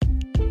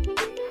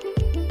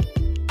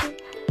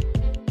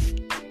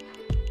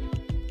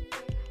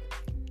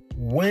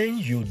When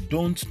you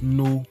don't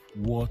know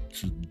what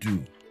to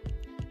do.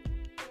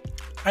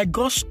 I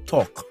got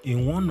stuck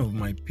in one of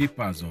my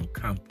papers on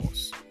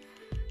campus.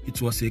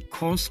 It was a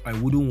course I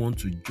wouldn't want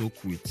to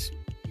joke with.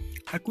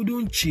 I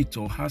couldn't cheat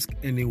or ask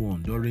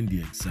anyone during the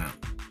exam.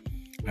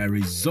 I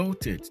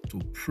resorted to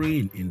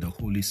praying in the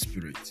Holy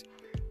Spirit.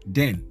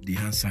 Then the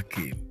answer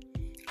came.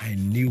 I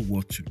knew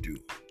what to do.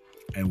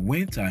 I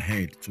went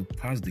ahead to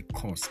pass the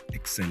course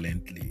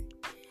excellently.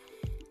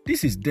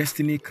 This is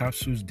Destiny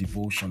Capsules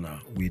Devotional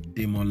with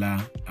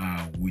Demola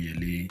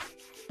Awuyele.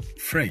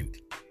 Friend,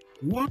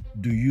 what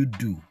do you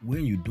do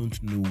when you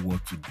don't know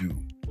what to do?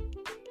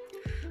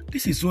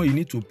 This is what you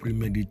need to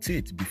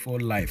premeditate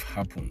before life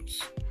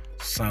happens.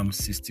 Psalm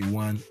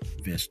 61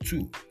 verse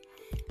 2.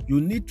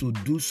 You need to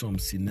do some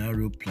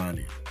scenario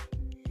planning.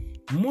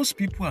 Most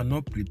people are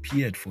not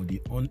prepared for the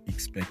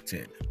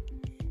unexpected.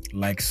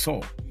 Like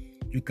Saul,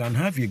 you can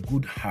have a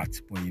good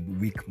heart but a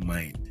weak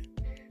mind.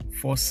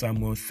 1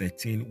 Samuel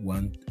 13,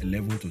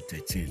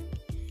 11-13.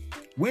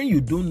 When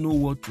you don't know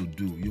what to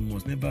do, you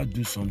must never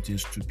do something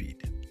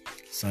stupid.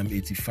 Psalm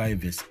 85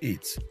 verse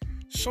 8.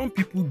 Some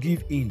people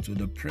give in to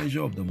the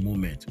pressure of the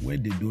moment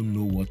when they don't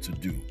know what to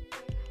do.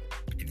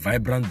 A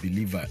vibrant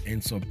believer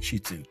ends up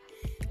cheating.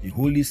 A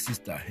holy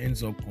sister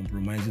ends up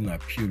compromising her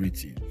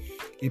purity.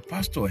 A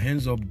pastor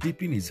ends up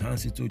dipping his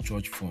hands into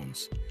church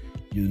funds.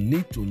 You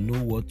need to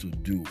know what to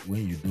do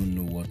when you don't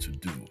know what to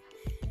do.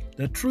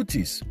 The truth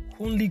is,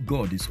 only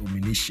God is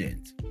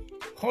omniscient.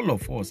 All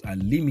of us are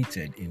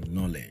limited in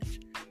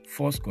knowledge.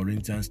 1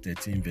 Corinthians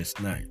 13 verse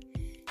 9.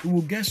 We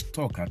will get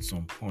stuck at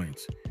some point.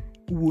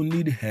 We will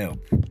need help.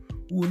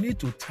 We will need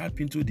to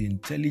tap into the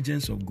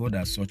intelligence of God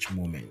at such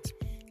moments.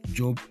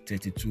 Job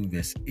 32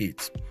 verse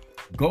 8.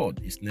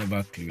 God is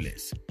never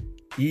clueless.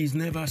 He is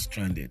never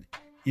stranded.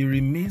 He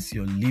remains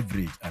your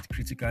leverage at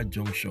critical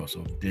junctures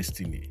of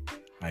destiny.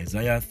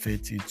 Isaiah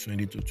 30,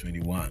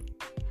 20-21.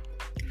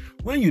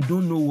 When you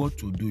don't know what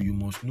to do, you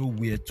must know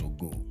where to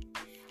go.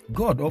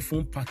 God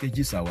often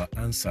packages our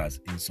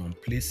answers in some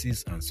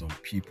places and some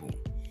people.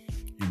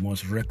 You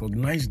must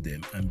recognize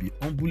them and be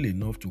humble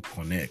enough to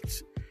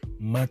connect.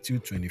 Matthew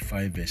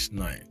 25 verse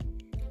 9.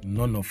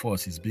 None of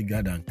us is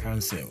bigger than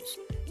counsels.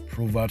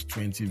 Proverbs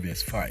 20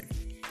 verse 5.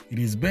 It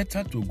is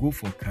better to go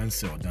for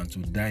counsel than to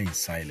die in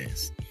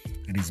silence.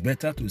 It is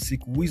better to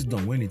seek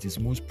wisdom when it is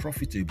most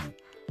profitable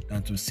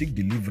than to seek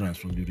deliverance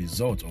from the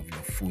result of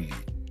your folly.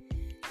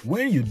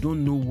 When you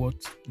don't know what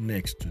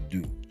next to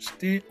do,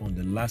 stay on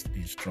the last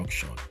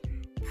instruction.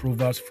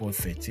 Proverbs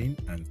 4:13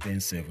 and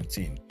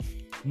 10:17.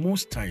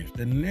 Most times,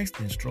 the next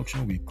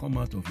instruction will come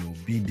out of your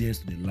obedience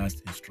to the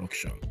last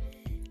instruction.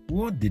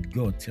 What did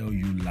God tell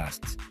you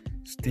last?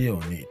 Stay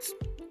on it.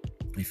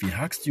 If He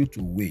asks you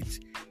to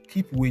wait,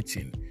 keep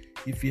waiting.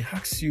 If He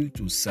asks you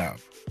to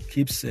serve,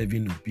 keep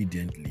serving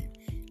obediently.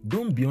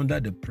 Don't be under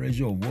the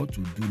pressure of what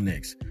to do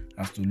next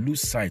as to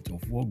lose sight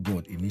of what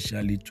God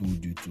initially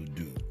told you to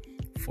do.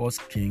 1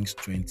 Kings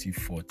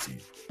 20:40.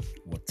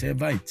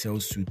 Whatever He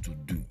tells you to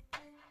do,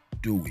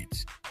 do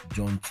it.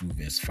 John 2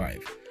 verse 5.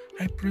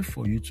 I pray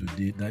for you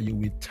today that you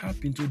will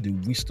tap into the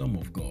wisdom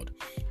of God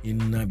in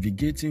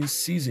navigating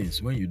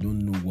seasons when you don't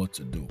know what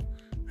to do.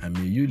 And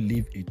may you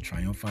live a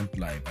triumphant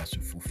life as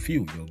you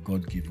fulfill your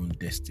God-given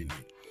destiny.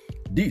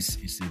 This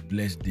is a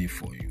blessed day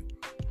for you.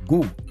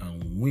 Go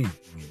and win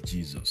with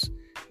Jesus.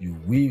 You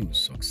will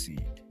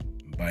succeed.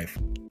 Bye.